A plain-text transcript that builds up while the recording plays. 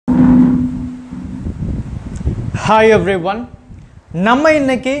Hi everyone. நம்ம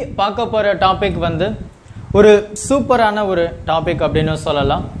இன்னைக்கு பார்க்க போற டாபிக் வந்து ஒரு சூப்பரான ஒரு டாபிக் அப்படினு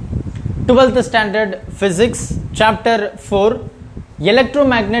சொல்லலாம். 12th standard physics chapter 4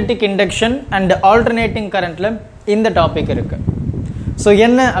 electromagnetic induction and alternating currentல இந்த டாபிக் இருக்கு. சோ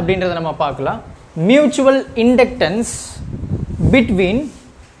என்ன அப்படின்றத நம்ம பார்க்கலாம். Mutual inductance between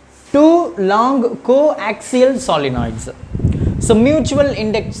two long coaxial solenoids. So mutual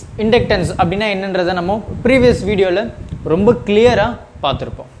inductance அப்படினா என்னன்றதை நம்ம previous வீடியோல ரொம்ப கிளியரா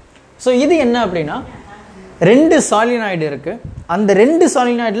பார்த்திருப்போம். சோ இது என்ன அப்படினா ரெண்டு solenoid இருக்கு. அந்த ரெண்டு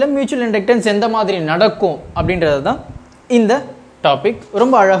solenoidல mutual inductance எந்த மாதிரி நடக்கும் அப்படின்றது தான் இந்த டாபிக்.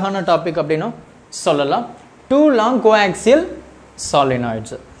 ரொம்ப அழகான டாபிக் அப்படினு சொல்லலாம். Two long coaxial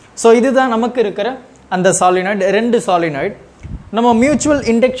solenoids. So இதுதான் நமக்கு இருக்கிற அந்த solenoid, ரெண்டு solenoid. நம்ம மியூச்சுவல்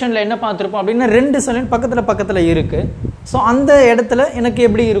இண்டக்ஷன்ல என்ன பார்த்திருப்போம் அப்படின்னா ரெண்டு solenoid பக்கத்துல இருக்கு. சோ அந்த இடத்துல எனக்கு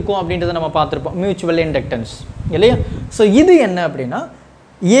எப்படி இருக்கும் அப்படின்றத நம்ம பார்த்திருப்போம் மியூச்சுவல் இண்டக்டன்ஸ் இல்லையா. சோ இது என்ன அப்படின்னா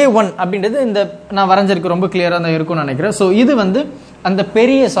A1 அப்படின்றது இந்த நான் வரைஞ்சிருக்கு ரொம்ப கிளியரா தான் இருக்கும்னு நினைக்கிறேன். சோ இது வந்து அந்த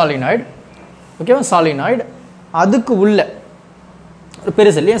பெரிய solenoid, ஓகேவா, solenoid அதுக்கு உள்ள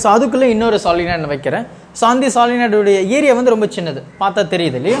பெருசு இல்லையா. சோ அதுக்குள்ள இன்னொரு solenoid நான் வைக்கிறேன். சோ அந்த solenoid உடைய ஏரியா வந்து ரொம்ப சின்னது, பார்த்தா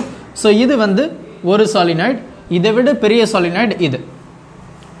தெரியுது இல்லையா. சோ இது வந்து ஒரு solenoid, இதை விட பெரிய solenoid இது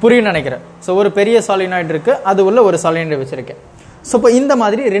புரியும் நினைக்கிறேன். ஸோ ஒரு பெரிய solenoid இருக்கு, அது உள்ள ஒரு solenoid வச்சிருக்கேன். ஸோ இப்போ இந்த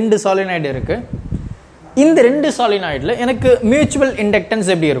மாதிரி ரெண்டு solenoid இருக்கு. இந்த ரெண்டு solenoidல எனக்கு மியூச்சுவல் இண்டக்டன்ஸ்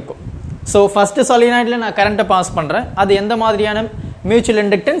எப்படி இருக்கும்? ஸோ ஃபர்ஸ்ட் solenoidல நான் கரண்ட்டை பாஸ் பண்றேன். அது எந்த மாதிரியான மியூச்சுவல்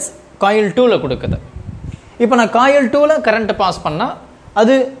இண்டக்டன்ஸ்? காயில் 2ல கொடுக்குது. இப்போ நான் காயில் 2ல கரண்ட்டை பாஸ் பண்ணா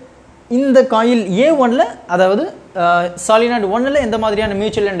அது இந்த காயில் A1ல, அதாவது solenoid 1ல எந்த மாதிரியான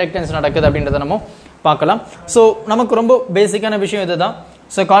மியூச்சுவல் இண்டக்டன்ஸ் நடக்குது அப்படின்றத நம்ம பார்க்கலாம். ஸோ நமக்கு ரொம்ப பேசிக்கான விஷயம் இதுதான்.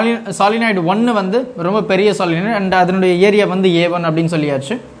 ஸோ solenoid 1 வந்து ரொம்ப பெரிய solenoid அண்ட் அதனுடைய ஏரியா வந்து A1 அப்படின்னு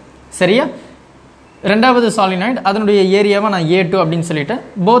சொல்லியாச்சு, சரியா. ரெண்டாவது solenoid அதனுடைய ஏரியாவை நான் A2 அப்படின்னு சொல்லிட்டேன்.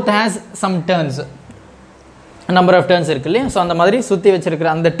 Both has some turns, number of turns இருக்கு இல்லையா. ஸோ அந்த மாதிரி சுற்றி வச்சிருக்கிற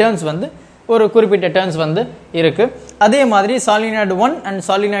அந்த டர்ன்ஸ் வந்து ஒரு குறிப்பிட்ட டர்ன்ஸ் வந்து இருக்கு. அதே மாதிரி solenoid 1 அண்ட்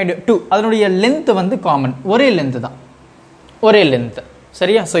solenoid 2 அதனுடைய லென்த் வந்து காமன், ஒரே லென்த் தான், ஒரே லென்த்,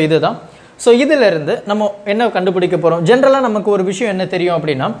 சரியா. ஸோ இதுதான். ஸோ இதுல இருந்து நம்ம என்ன கண்டுபிடிக்க போறோம்? ஜென்ரலா நமக்கு ஒரு விஷயம் என்ன தெரியும்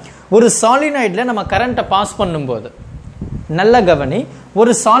அப்படின்னா, ஒரு solenoidல நம்ம கரண்ட்டை பாஸ் பண்ணும்போது, நல்ல கவனி,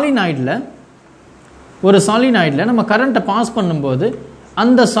 ஒரு solenoidல நம்ம கரண்ட்டை பாஸ் பண்ணும்போது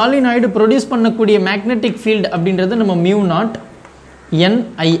அந்த solenoid ப்ரொடியூஸ் பண்ணக்கூடிய மேக்னெட்டிக் ஃபீல்ட் அப்படின்றது நம்ம மியூ நாட்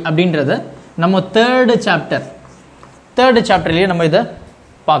NI அப்படின்றத நம்ம தேர்ட் சாப்டர்லயே நம்ம இதை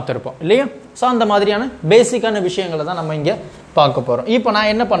பார்த்துருப்போம் இல்லையா. ஸோ அந்த மாதிரியான பேசிக்கான விஷயங்களை தான் நம்ம இங்கே பார்க்க போகிறோம். இப்போ நான்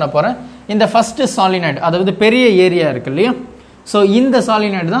என்ன பண்ண போகிறேன், இந்த ஃபர்ஸ்ட் solenoid, அதாவது பெரிய ஏரியா இருக்கு இல்லையா. ஸோ இந்த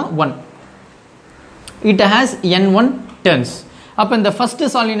solenoid தான் 1, இட் ஹேஸ் N1 டர்ன்ஸ். அப்போ இந்த ஃபர்ஸ்ட்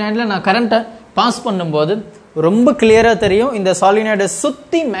solenoidல நான் கரண்ட்டை பாஸ் பண்ணும்போது ரொம்ப கிளியராக தெரியும், இந்த solenoid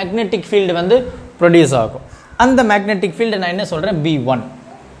சுற்றி மேக்னெட்டிக் ஃபீல்டு வந்து ப்ரொடியூஸ் ஆகும். அந்த மேக்னெட்டிக் ஃபீல்டு நான் என்ன சொல்கிறேன், B1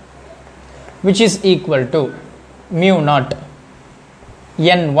 which is equal to mu naught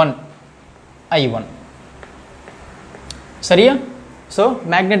N1 I1, சரியா. ஸோ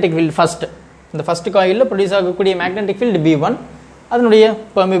மேக்னெட்டிக் ஃபீல்டு ஃபர்ஸ்ட், இந்த ஃபர்ஸ்ட் காயிலில் ப்ரொடியூஸ் ஆகக்கூடிய மேக்னெட்டிக் ஃபீல்டு B1, அதனுடைய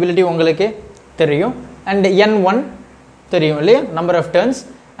பெர்மிபிலிட்டி உங்களுக்கு தெரியும், அண்ட் N1 தெரியும் இல்லையா, number of turns,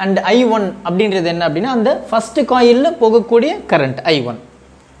 and I1 அப்படின்றது என்ன அப்படின்னா அந்த ஃபர்ஸ்ட் காயிலில் போகக்கூடிய கரண்ட் I1.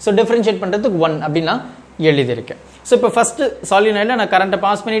 ஸோ டிஃபரன்ஷியேட் பண்ணுறதுக்கு 1 அப்படின்னா எழுதியிருக்கேன். ஸோ இப்போ ஃபர்ஸ்ட் solenoidல நான் கரண்ட்டை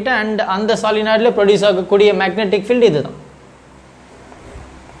பாஸ் பண்ணிட்டேன் அண்ட் அந்த solenoidல ப்ரொடியூஸ் ஆகக்கூடிய மேக்னெட்டிக் ஃபீல்டு இதுதான்,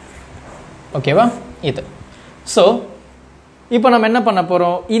 ஓகேவா, இது. ஸோ இப்போ நம்ம என்ன பண்ண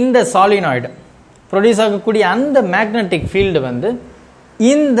போகிறோம், இந்த solenoid ப்ரொடியூஸ் ஆகக்கூடிய அந்த மேக்னெட்டிக் ஃபீல்டு வந்து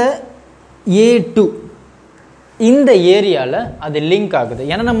இந்த A2 இந்த ஏரியாவில் அது லிங்க் ஆகுது.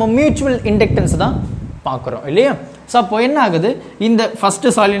 ஏன்னா நம்ம மியூச்சுவல் இண்டக்டன்ஸ் தான் பார்க்குறோம் இல்லையா. ஸோ அப்போ என்ன ஆகுது, இந்த ஃபர்ஸ்ட்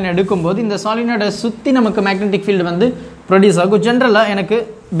solenoid எடுக்கும்போது இந்த solenoid சுற்றி நமக்கு மேக்னெட்டிக் ஃபீல்டு வந்து ப்ரொடியூஸ் ஆகும். ஜென்ரலாக எனக்கு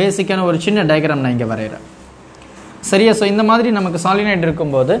பேசிக்கான ஒரு சின்ன டயக்ராம் நான் இங்கே வரைகிறேன், சரியா. ஸோ இந்த மாதிரி நமக்கு solenoid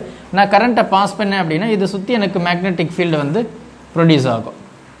இருக்கும்போது நான் கரண்ட்டை பாஸ் பண்ணேன் அப்படின்னா இது சுற்றி எனக்கு மேக்னெட்டிக் ஃபீல்டு வந்து ப்ரொடியூஸ் ஆகும்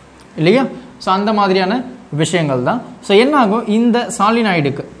இல்லையா. ஸோ அந்த மாதிரியான விஷயங்கள் தான். ஸோ என்ன ஆகும், இந்த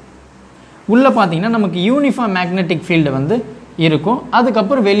solenoidக்கு உள்ளே பார்த்தீங்கன்னா நமக்கு யூனிஃபார்ம் மேக்னெட்டிக் ஃபீல்டு வந்து இருக்கும்.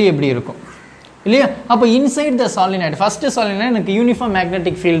 அதுக்கப்புறம் வெளியே எப்படி இருக்கும் இல்லையா. அப்போ inside the solenoid, first solenoid எனக்கு யூனிஃபார்ம்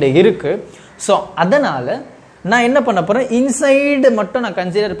மேக்னெட்டிக் ஃபீல்டு இருக்கு. ஸோ அதனால நான் என்ன பண்ண போறேன், இன்சைடு மட்டும் நான்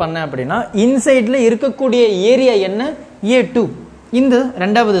கன்சிடர் பண்ணேன் அப்படின்னா இன்சைட்ல இருக்கக்கூடிய ஏரியா என்ன, A2, இந்த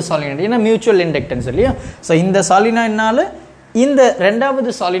ரெண்டாவது solenoid, ஏன்னா மியூச்சுவல் இண்டக்டன்ஸ் இல்லையா. ஸோ இந்த solenoidனால இந்த ரெண்டாவது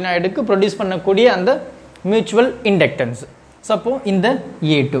solenoidக்கு ப்ரொடியூஸ் பண்ணக்கூடிய அந்த மியூச்சுவல் இண்டக்டன்ஸ். ஸோ அப்போ இந்த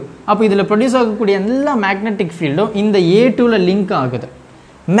A2, அப்போ இதில் ப்ரொடியூஸ் ஆகக்கூடிய எல்லா மேக்னெட்டிக் ஃபீல்டும் இந்த A2ல லிங்க் ஆகுது.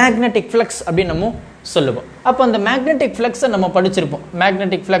 மேக்னெட்டிக் ஃப்ளக்ஸ் அப்படின்னு நம்ம சொல்லுவோம். அப்போ அந்த மேக்னெட்டிக் ஃப்ளக்ஸை நம்ம படிச்சிருப்போம்.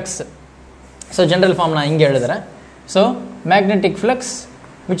 Magnetic flux, so general form நான் இங்கே எழுதுகிறேன். So magnetic flux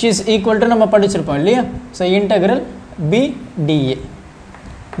which is equal to நம்ம படிச்சிருப்போம் இல்லையா? So integral B DA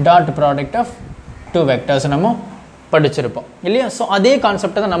dot product of two vectors நம்ம படிச்சிருப்போம் இல்லையா? ஸோ அதே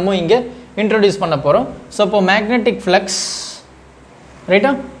கான்செப்டை தான் நம்ம இங்கே இன்ட்ரோடியூஸ் பண்ண போகிறோம். ஸோ இப்போ மேக்னெட்டிக் ஃப்ளக்ஸ்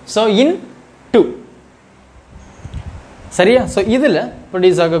ரைட்டா? ஸோ இன் டூ சரியா? ஸோ இதில்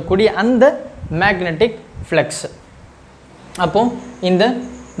ப்ரொடியூஸ் ஆகக்கூடிய அந்த மேக்னெட்டிக் ஃப்ளக்ஸ், அப்போ இந்த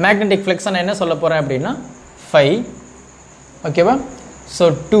மேக்னெட்டிக் ஃப்ளக்ஸை நான் என்ன சொல்ல போகிறேன் அப்படின்னா 5 ஓகேவா? ஸோ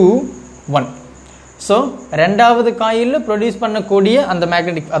 2 1. ஸோ ரெண்டாவது காயிலில் ப்ரொடியூஸ் பண்ணக்கூடிய அந்த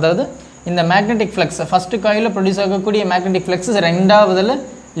மேக்னெட்டிக், அதாவது இந்த மேக்னெட்டிக் ஃப்ளக்ஸ் ஃபஸ்ட்டு காயிலில் ப்ரொடியூஸ் ஆகக்கூடிய மேக்னெட்டிக் ஃப்ளக்ஸஸ் ரெண்டாவதில்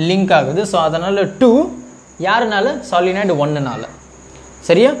லிங்க் ஆகுது. ஸோ அதனால் 2 யாருனால? சாலினாய்டு 1னால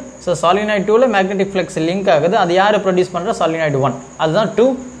சரியா? ஸோ சாலினாய்டு 2ல் மேக்னெட்டிக் ஃப்ளக்ஸ் லிங்க் ஆகுது. அது யார் ப்ரொடியூஸ் பண்ணுற? சாலினாய்டு 1. அதுதான் 2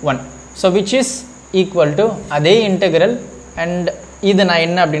 1. So which is equal to அதே இன்டெக்ரல் அண்ட் இது நான்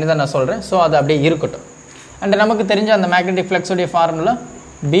என்ன அப்படின்னு தான் நான் சொல்கிறேன். ஸோ அது அப்படியே இருக்கட்டும். அண்ட் நமக்கு தெரிஞ்ச அந்த மேக்னெட்டிக் ஃப்ளக்ஸுடைய ஃபார்முலா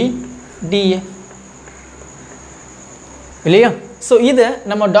பி டிஏ இல்லையா? ஸோ இதை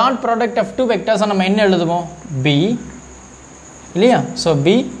நம்ம டாட் ப்ராடக்ட் ஆஃப் டூ வெக்டர்ஸை நம்ம என்ன எழுதுவோம்? பி இல்லையா? So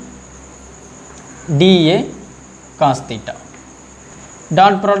B DA cos theta,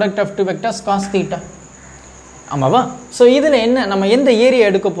 dot product of two vectors cos theta. ஆமாவா? ஸோ இதில் என்ன நம்ம எந்த ஏரியா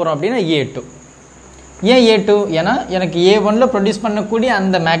எடுக்க போகிறோம் அப்படின்னா A2. ஏன் A2? ஏன்னா எனக்கு A1ல் ப்ரொடியூஸ் பண்ணக்கூடிய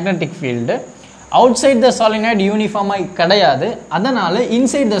அந்த magnetic field out side the solenoid யூனிஃபார்மாக கிடையாது. அதனால்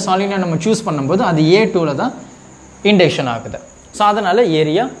இன்சைட் த சாலினாய்டு நம்ம சூஸ் பண்ணும்போது அது A2ல் தான் இண்டக்ஷன் ஆகுது. ஸோ அதனால்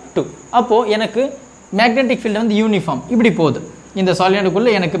ஏரியா 2. அப்போது எனக்கு மேக்னெட்டிக் ஃபீல்டு வந்து யூனிஃபார்ம் இப்படி போகுது. இந்த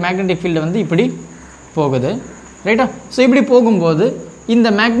சாலினாய்டுக்குள்ளே எனக்கு மேக்னெட்டிக் ஃபீல்டு வந்து இப்படி போகுது ரைட்டா? ஸோ இப்படி போகும்போது இந்த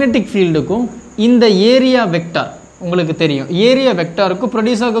மேக்னெட்டிக் ஃபீல்டுக்கும் இந்த ஏரியா வெக்டார் உங்களுக்கு தெரியும், ஏரியா வெக்டாருக்கும்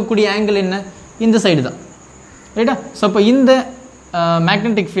ப்ரொடியூஸ் ஆகக்கூடிய ஆங்கிள் என்ன? இந்த சைடு தான் ரைட்டா? ஸோ அப்போ இந்த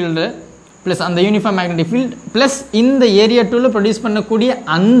மேக்னெட்டிக் ஃபீல்டு ப்ளஸ் அந்த யூனிஃபார்ம் மேக்னெட்டிக் ஃபீல்டு ப்ளஸ் இந்த ஏரியா 2ல் ப்ரொடியூஸ் பண்ணக்கூடிய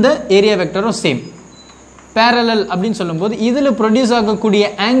அந்த ஏரியா வெக்டரும் சேம் பேரலல் அப்படின்னு சொல்லும்போது இதில் ப்ரொடியூஸ் ஆகக்கூடிய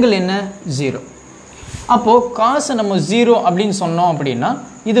ஆங்கிள் என்ன? 0. அப்போது காசை நம்ம 0 அப்படின்னு சொன்னோம் அப்படின்னா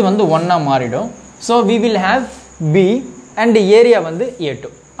இது வந்து 1ஆக மாறிடும். So we will have B and area வந்து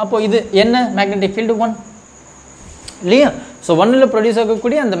A2. அப்போது இது என்ன மேக்னெட்டிக் ஃபீல்டு? 1 இல்லையா? ஸோ 1ல் ப்ரொடியூஸ்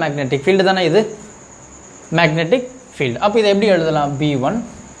ஆகக்கூடிய அந்த மேக்னெட்டிக் ஃபீல்டு தானே இது மேக்னெட்டிக் ஃபீல்டு. அப்போ இதை எப்படி எழுதலாம்? B1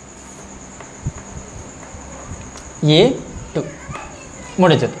 A2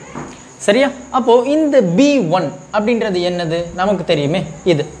 முடிஞ்சது சரியா? அப்போது இந்த B1 அப்படின்றது என்னது? நமக்கு தெரியுமே,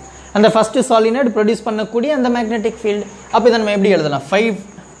 இது அந்த ஃபஸ்ட்டு சாலினாய்டு ப்ரொடியூஸ் பண்ணக்கூடிய அந்த மேக்னெட்டிக் ஃபீல்டு. அப்போ இதை நம்ம எப்படி எழுதலாம்? 5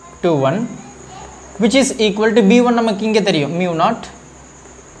 2 1 which is equal to B1 நமக்கு இங்கே தெரியும் mu naught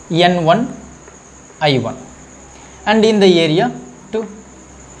N1 I1 and இந்த ஏரியா 2.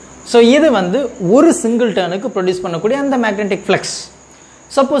 ஸோ இது வந்து ஒரு சிங்கிள் டர்னுக்கு ப்ரொடியூஸ் பண்ணக்கூடிய அந்த magnetic flux.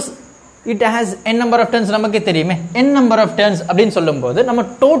 Suppose it has n number of turns நமக்கு தெரியுமே, n நம்பர் ஆஃப் டர்ன்ஸ் அப்படின்னு சொல்லும்போது நம்ம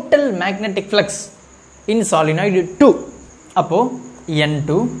டோட்டல் மேக்னெட்டிக் ஃப்ளக்ஸ் இன் சாலினாய்டு 2. அப்போது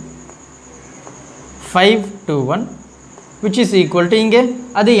N2 5 2 1 which is equal to இங்கே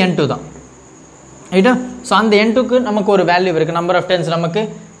அது N2 தான் ரைட்டா? ஸோ அந்த N2க்கு நமக்கு ஒரு வேல்யூ இருக்குது, நம்பர் ஆஃப் டர்ன்ஸ் நமக்கு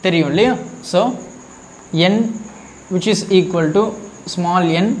தெரியும் இல்லையா? So N which is equal to small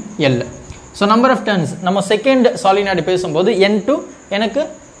n L. So number of turns நம்ம செகண்ட் சாலினாய்டு பேசும்போது N2 எனக்கு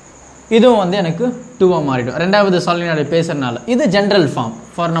இதுவும் வந்து எனக்கு 2ஆக மாறிடும் ரெண்டாவது சாலினாய்டு பேசுறதுனால. இது general form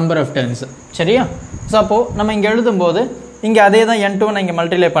for number of turns சரியா? ஸோ அப்போது நம்ம இங்கே எழுதும்போது இங்கே அதே தான் N2 நான் இங்கே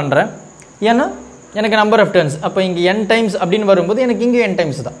மல்டிப்ளை பண்ணுறேன். ஏன்னா எனக்கு நம்பர் ஆஃப் டர்ன்ஸ் அப்போ இங்கே n டைம்ஸ் அப்படின்னு வரும்போது எனக்கு இங்கே n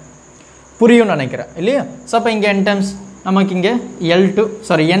டைம்ஸ் தான் புரியும்னு நினைக்கிறேன் இல்லையா? ஸோ அப்போ இங்கே n டைம்ஸ் நமக்கு இங்கே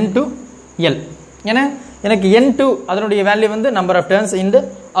N2 L. ஏன்னா எனக்கு N2 அதனுடைய வேல்யூ வந்து நம்பர் ஆஃப் டர்ன்ஸ் இந்த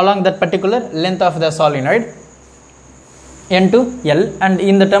along that particular length of the solenoid N2 L and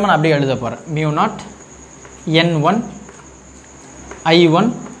இந்த டேர்மை நான் அப்படியே எழுத போகிறேன் mu naught N1 I1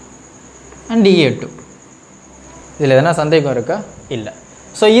 and A2. இதில் எதனா சந்தேகம் இருக்கா? இல்லை.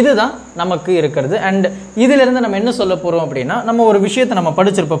 ஸோ இதுதான் நமக்கு இருக்கிறது. அண்ட் இதிலிருந்து நம்ம என்ன சொல்ல போகிறோம் அப்படின்னா நம்ம ஒரு விஷயத்தை நம்ம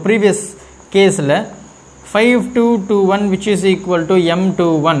படிச்சிருப்போம் ப்ரீவியஸ் கேஸில் 5 2 2 1 which is equal to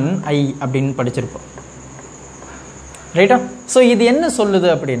M21 I அப்படின்னு படிச்சிருப்போம் ரைட்டா? ஸோ இது என்ன சொல்லுது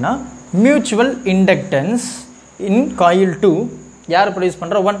அப்படின்னா மியூச்சுவல் இண்டக்டன்ஸ் இன் காயில் 2 யார் ப்ரொடியூஸ்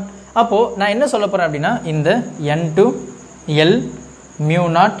பண்ணுற 1. அப்போது நான் என்ன சொல்ல போகிறேன் அப்படின்னா இந்த N2 L mu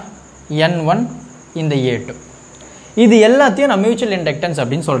naught N1 இந்த A2 இது எல்லாத்தையும் நான் மியூச்சுவல் இண்டக்டன்ஸ்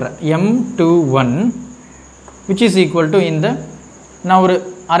அப்படின்னு சொல்கிறேன். M21 which is equal to இந்த நான் ஒரு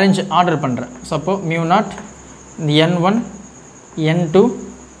அரேஞ்ச் ஆர்டர் பண்ணுறேன். ஸோ அப்போ mu naught N1 N2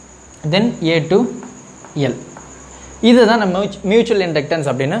 then A2 L. இதுதான் நம்ம மியூச்சுவல் இண்டக்டன்ஸ்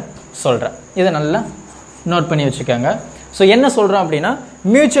அப்படின்னு சொல்கிறேன். இதை நல்லா நோட் பண்ணி வச்சுக்கோங்க. ஸோ என்ன சொல்கிறோம் அப்படின்னா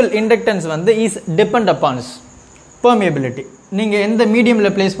மியூச்சுவல் இண்டக்டன்ஸ் வந்து இஸ் டிபெண்ட் அப்பான்ஸ் பெர்மியபிலிட்டி. நீங்கள் எந்த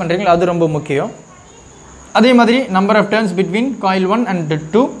மீடியமில் பிளேஸ் பண்ணுறீங்களோ அது ரொம்ப முக்கியம். அதே மாதிரி number of turns between coil 1 and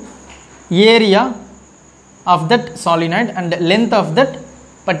 2, area of that solenoid and length of that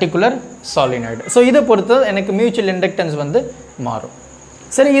particular solenoid. So இதை பொறுத்து எனக்கு மியூச்சுவல் இண்டக்டன்ஸ் வந்து மாறும்.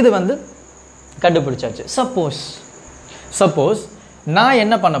 சரி, இது வந்து கண்டுபிடிச்சாச்சு. சப்போஸ் நான்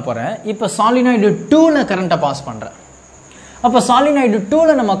என்ன பண்ண போகிறேன், இப்போ சாலினாய்டு 2ல் கரண்ட்டை பாஸ் பண்ணுறேன். அப்போ சாலினாய்டு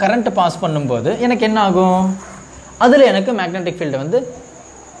 2ல் நம்ம கரண்ட்டை பாஸ் பண்ணும்போது எனக்கு என்ன ஆகும், அதில் எனக்கு மேக்னெட்டிக் ஃபீல்டு வந்து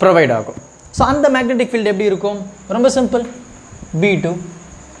ப்ரொவைட் ஆகும். ஸோ அந்த மேக்னெட்டிக் ஃபீல்டு எப்படி இருக்கும், ரொம்ப simple, B2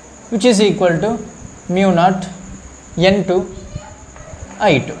 which is equal to mu naught N2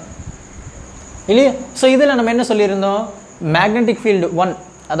 I2 இல்லையா. ஸோ இதில் நம்ம என்ன சொல்லியிருந்தோம், மேக்னெட்டிக் ஃபீல்டு 1,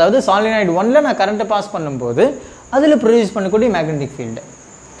 அதாவது சாலினாய்டு 1ல் நான் கரண்ட்டை பாஸ் பண்ணும்போது அதில் ப்ரொடியூஸ் பண்ணக்கூடிய மேக்னெட்டிக் ஃபீல்டு.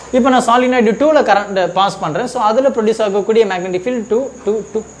 இப்போ நான் சாலினாய்டு 2ல் கரண்ட்டை பாஸ் பண்ணுறேன். ஸோ அதில் ப்ரொடியூஸ் ஆகக்கூடிய மேக்னெட்டிக் ஃபீல்டு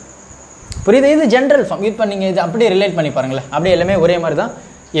 2 புரியுது. இது ஜென்ரல் ஃபார்ம். இப்போ நீங்கள் இது அப்படியே ரிலேட் பண்ணி பாருங்களேன், அப்படியே எல்லாமே ஒரே மாதிரி தான்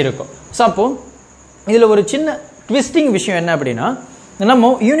இருக்கும். ஸோ அப்போது இதில் ஒரு சின்ன ட்விஸ்டிங் விஷயம் என்ன அப்படின்னா, நம்ம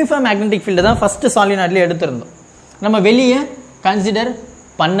யூனிஃபார்ம் மேக்னெட்டிக் ஃபீல்டு தான் ஃபஸ்ட்டு சாலினாய்டில் எடுத்திருந்தோம், நம்ம வெளியே கன்சிடர்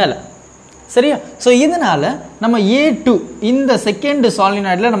பண்ணலை. சரியா. ஸோ இதனால் நம்ம A2 இந்த செகண்ட்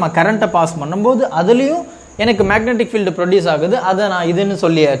சாலினாய்டில் நம்ம கரண்ட்டை பாஸ் பண்ணும்போது அதுலேயும் எனக்கு மேக்னெட்டிக் ஃபீல்டு ப்ரொடியூஸ் ஆகுது. அதை நான் இதுன்னு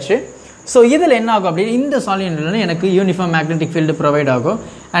சொல்லியாச்சு. ஸோ இதில் என்ன ஆகும் அப்படின்னா, இந்த சாலினாய்டில் எனக்கு யூனிஃபார்ம் மேக்னெட்டிக் ஃபீல்டு ப்ரொவைட் ஆகும்.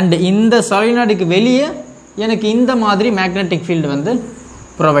 அண்ட் இந்த சாலினாய்டுக்கு வெளியே எனக்கு இந்த மாதிரி மேக்னெட்டிக் ஃபீல்டு வந்து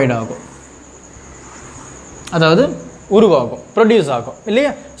ப்ரொவைட் ஆகும், அதாவது உருவாகும், ப்ரொடியூஸ் ஆகும்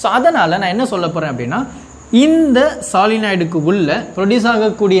இல்லையா. ஸோ அதனால் நான் என்ன சொல்ல போகிறேன் அப்படின்னா, இந்த சாலினாய்டுக்கு உள்ள ப்ரொடியூஸ்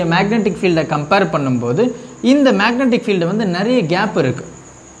ஆகக்கூடிய மேக்னெட்டிக் ஃபீல்டை கம்பேர் பண்ணும்போது இந்த மேக்னெட்டிக் ஃபீல்டு வந்து நிறைய கேப் இருக்குது.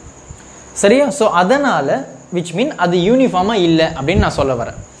 சரியா. ஸோ அதனால் விச் மீன் அது யூனிஃபார்மாக இல்லை அப்படின்னு நான் சொல்ல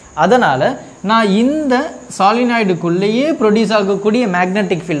வரேன். அதனால் நான் இந்த சாலினாய்டுக்குள்ளேயே ப்ரொடியூஸ் ஆகக்கூடிய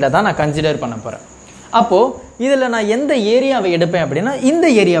மேக்னெட்டிக் ஃபீல்டை தான் நான் கன்சிடர் பண்ண போகிறேன். அப்போது இதில் நான் எந்த ஏரியாவை எடுப்பேன் அப்படின்னா, இந்த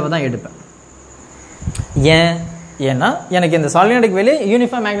ஏரியாவை தான் எடுப்பேன். ஏன்னா எனக்கு இந்த சாலினாய்டுக்கு வெளியே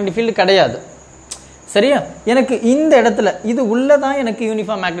யூனிஃபார்ம் மேக்னெட்டிக் ஃபீல்டு கிடையாது. சரியா. எனக்கு இந்த இடத்துல இது உள்ளதான் எனக்கு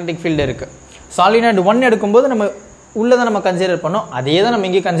யூனிஃபார்ம் மேக்னெட்டிக் ஃபீல்டு இருக்குது. சாலினாய்டு 1 எடுக்கும்போது நம்ம உள்ளதான் நம்ம கன்சிடர் பண்ணோம், அதே தான் நம்ம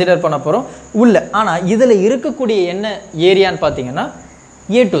இங்கே கன்சிடர் பண்ண போகிறோம் உள்ள. ஆனால் இதில் இருக்கக்கூடிய என்ன ஏரியான்னு பார்த்தீங்கன்னா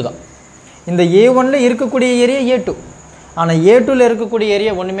A2 தான். இந்த A1ல் இருக்கக்கூடிய ஏரியா A2, ஆனால் A2ல் இருக்கக்கூடிய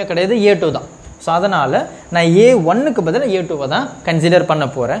ஏரியா ஒன்றுமே கிடையாது, A2 தான். ஸோ அதனால் நான் A1க்கு பதிலாக A2வை தான் கன்சிடர் பண்ண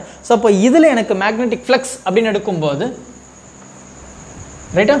போகிறேன். ஸோ அப்போ இதில் எனக்கு மேக்னெட்டிக் ஃப்ளக்ஸ் அப்படின்னு எடுக்கும்போது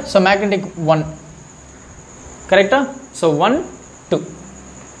ரைட்டா. ஸோ மேக்னெட்டிக் 1 கரெக்டா. ஸோ 1 2,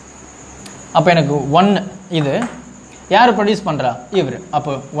 அப்போ எனக்கு 1 இது யார் ப்ரொடியூஸ் பண்ணுறா, இவர்.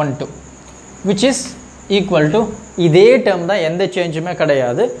 அப்போ 1 2 விச் இஸ் ஈக்குவல் டு இதே டேர்ம் தான், எந்த சேஞ்சுமே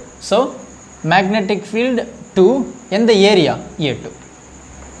கிடையாது. ஸோ மேக்னெட்டிக் ஃபீல்டு 2 எந்த ஏரியா A2,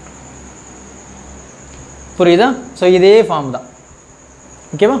 புரியுதா. ஸோ இதே ஃபார்ம் தான்,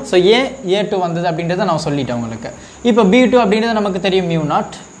 ஓகேவா. ஸோ A2 வந்தது அப்படின்றத நான் சொல்லிட்டேன் உங்களுக்கு. இப்போ B2 அப்படின்றது நமக்கு தெரியும், mu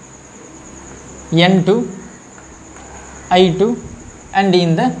naught N2 I2 and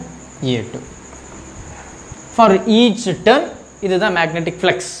இந்த A2 ஃபார் ஈச் டர்ன். இதுதான் மேக்னெட்டிக்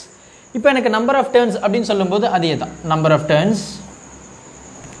ஃப்ளக்ஸ். இப்போ எனக்கு நம்பர் ஆஃப் டர்ன்ஸ் அப்படின்னு சொல்லும்போது அதே தான், நம்பர் ஆஃப் டர்ன்ஸ்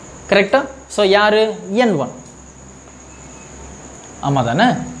கரெக்டா. ஸோ யார் N1, ஆமாம் தானே,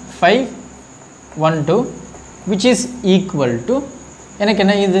 5 1 2 which is equal to எனக்கு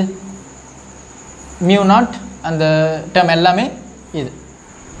என்ன இது mu naught, அந்த டேர்ம் எல்லாமே இது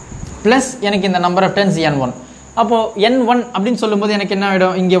ப்ளஸ் எனக்கு இந்த நம்பர் ஆஃப் டர்ன்ஸ் N1. அப்போது N1 அப்படின்னு சொல்லும்போது எனக்கு என்ன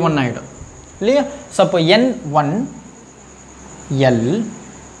ஆகிடும், இங்கே 1 ஆகிடும் இல்லையா. ஸோ அப்போ N1 L,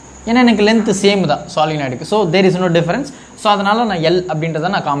 ஏன்னா எனக்கு லென்த்து சேம் தான் சாலினாய்டுக்கு. So there is no difference. So அதனால் நான் L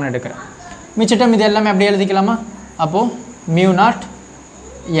அப்படின்றத நான் காமன் எடுக்கிறேன். மிச்ச டைம் இது எல்லாமே அப்படியே எழுதிக்கலாமா. அப்போது mu naught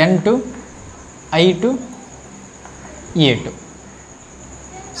N2 I2 A2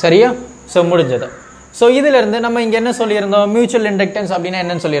 சரியா. ஸோ முடிஞ்சது. ஸோ இதிலிருந்து நம்ம இங்கே என்ன சொல்லியிருந்தோம், மியூச்சுவல் இண்டக்டன்ஸ் அப்படின்னா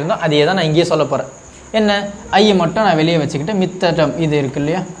என்னன்னு சொல்லியிருந்தோம், அதே தான் நான் இங்கேயே சொல்ல போகிறேன். என்ன, ஐயை மட்டும் நான் வெளியே வச்சுக்கிட்டு மித்த டேர்ம் இது இருக்கு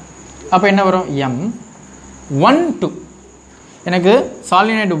இல்லையா. அப்போ என்ன வரும், M1 2. எனக்கு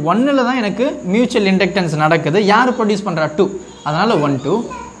சாலினாய்டு 1ல் தான் எனக்கு மியூச்சுவல் இண்டக்டன்ஸ் நடக்குது. யார் ப்ரொடியூஸ் பண்ணுறா, 2. அதனால் 1 2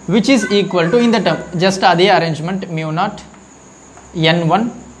 which is equal to இந்த டேர்ம் ஜஸ்ட் அதே arrangement, mu naught N1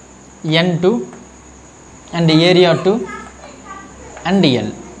 N2 and area 2 and L.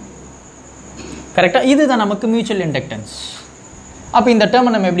 கரெக்டாக. இதுதான் நமக்கு மியூச்சுவல் இண்டக்டன்ஸ். அப்போ இந்த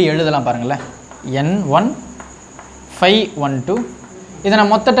டேர்மை நம்ம எப்படி எழுதலாம் பாருங்களேன், N1 5 1 2. இதை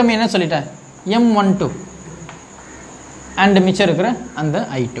நான் மொத்த டேர்ம் என்ன சொல்லிட்டேன், M12 அண்ட் மிச்சம் இருக்கிற அந்த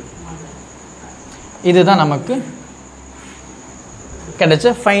I2. இதுதான் நமக்கு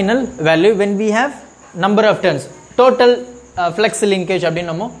கிடைச்ச final value when we have number of turns total flux linkage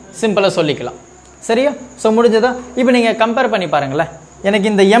அப்படின்னு நம்ம சிம்பிளா சொல்லிக்கலாம். சரியா? சோ முடிஞ்சதா? இப்போ நீங்க கம்பேர் பண்ணி பாருங்களே. எனக்கு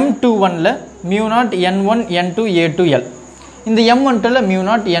இந்த M21ல mu0 n1 n2 a2l, இந்த M12ல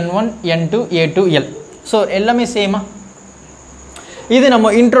mu0 n1 n2 a2l. So எல்லாமே சேமா? இது நம்ம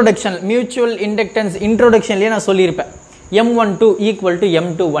இன்ட்ரோடக்ஷன் மியூச்சுவல் இண்டக்டன்ஸ் இன்ட்ரோடக்ஷன்லயே நான் சொல்லியிருப்பேன் M12 equal to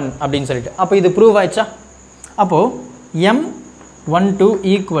M21 அப்படின்னு சொல்லிட்டு. அப்போ இது ப்ரூவ் ஆயிடுச்சா? அப்போ M12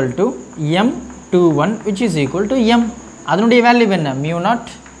 equal to M21 which is equal to M. அதனுடைய வேல்யூ என்ன? mu0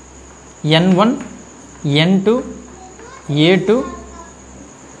 n1 n2 a2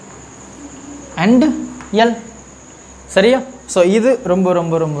 and l. சரியா? சோ இது ரொம்ப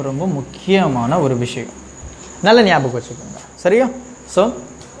ரொம்ப ரொம்ப ரொம்ப முக்கியமான ஒரு விஷயம். நல்ல ஞாபகம் வச்சுக்கோங்க. சரியா? சோ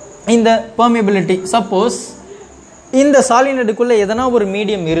இந்த permeability suppose இந்த சாலினாய்டுக்குள்ள எதனா ஒரு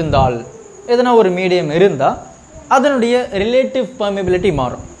மீடியம் இருந்தா அதனுடைய ரிலேட்டிவ் permeability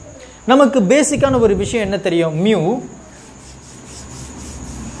மாறும். நமக்கு பேசிக்கான ஒரு விஷயம் என்ன தெரியும்? mu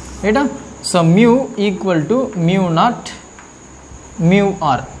ரைட்டா? So mu equal to mu0 mu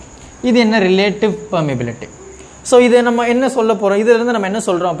r. இது என்ன? Relative permeability. சோ இது நம்ம என்ன சொல்ல போறோம்? இதுல இருந்து நம்ம என்ன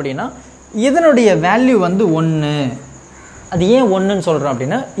சொல்றோம் அப்படினா இதனுடைய வேல்யூ வந்து 1. அது ஏன் 1 ன்னு சொல்றோம்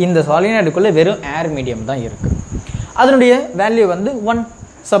அப்படினா இந்த சாலினாய்டுக்குள்ள வெறும் ஏர் மீடியம் தான் இருக்கு. அதனுடைய வேல்யூ வந்து 1.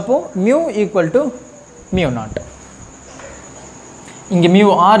 சப்போ mu equal to mu0. இங்க mu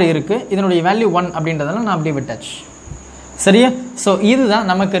r இருக்கு. இதனுடைய வேல்யூ 1 அப்படின்றதால நான் அப்படியே விட்டாச்சு. சரியா? சோ இதுதான்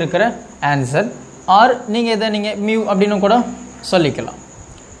நமக்கு இருக்கிற ஆன்சர். ஆர் நீங்க இத நீங்க mu அப்படினு கூட சொல்லிக்கலாம்.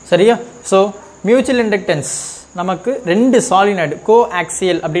 சரியா? சோ மியூச்சுவல் இண்டக்டன்ஸ் நமக்கு ரெண்டு சாலினாய்டு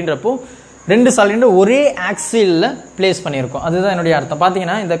கோஆக்சியல் அப்படின்றப்போ ரெண்டு சாலினாய்டு ஒரே ஆக்சியல்ல பிளேஸ் பண்ணியிருக்கோம். அதுதான் என்னுடைய அர்த்தம்.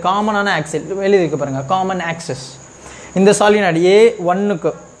 பாத்தீங்கன்னா இந்த காமனான ஆக்சியல் எழுதி வைக்க பாருங்க, காமன் ஆக்சிஸ். இந்த சாலினாய்டு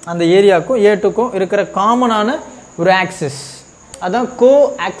A1க்கு அந்த ஏரியாவுக்கும் A2க்கும் இருக்கிற காமனான ஒரு ஆக்சிஸ், அதான்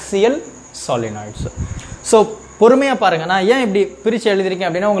கோஆக்சியல் சாலினாய்ட்ஸ். ஸோ பொறுமையா பாருங்க, நான் ஏன் இப்படி பிரிச்சு எழுதிருக்கேன்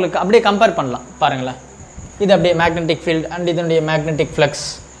அப்படின்னா உங்களுக்கு அப்படியே கம்பேர் பண்ணலாம். பாருங்களேன், இது அப்படியே மேக்னெட்டிக் ஃபீல்ட் அண்ட் இதனுடைய மேக்னெட்டிக் ஃப்ளக்ஸ்,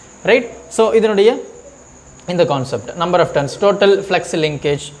 ரைட்? ஸோ இதனுடைய இந்த concept number of turns, total flux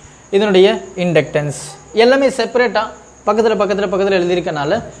linkage, இதனுடைய இண்டக்டன்ஸ் எல்லாமே செப்பரேட்டா பக்கத்தில்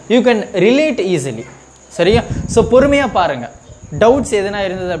எழுதியிருக்கனால யூ கேன் ரிலேட் ஈஸிலி. சரியா? ஸோ பொறுமையா பாருங்க. டவுட்ஸ் எதனா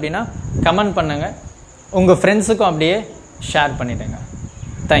இருந்தது அப்படின்னா கமெண்ட் பண்ணுங்க, உங்க ஃப்ரெண்ட்ஸுக்கும் அப்படியே ஷேர் பண்ணிடுங்க.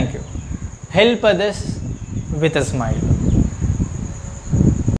 Thank you. Help others with a smile.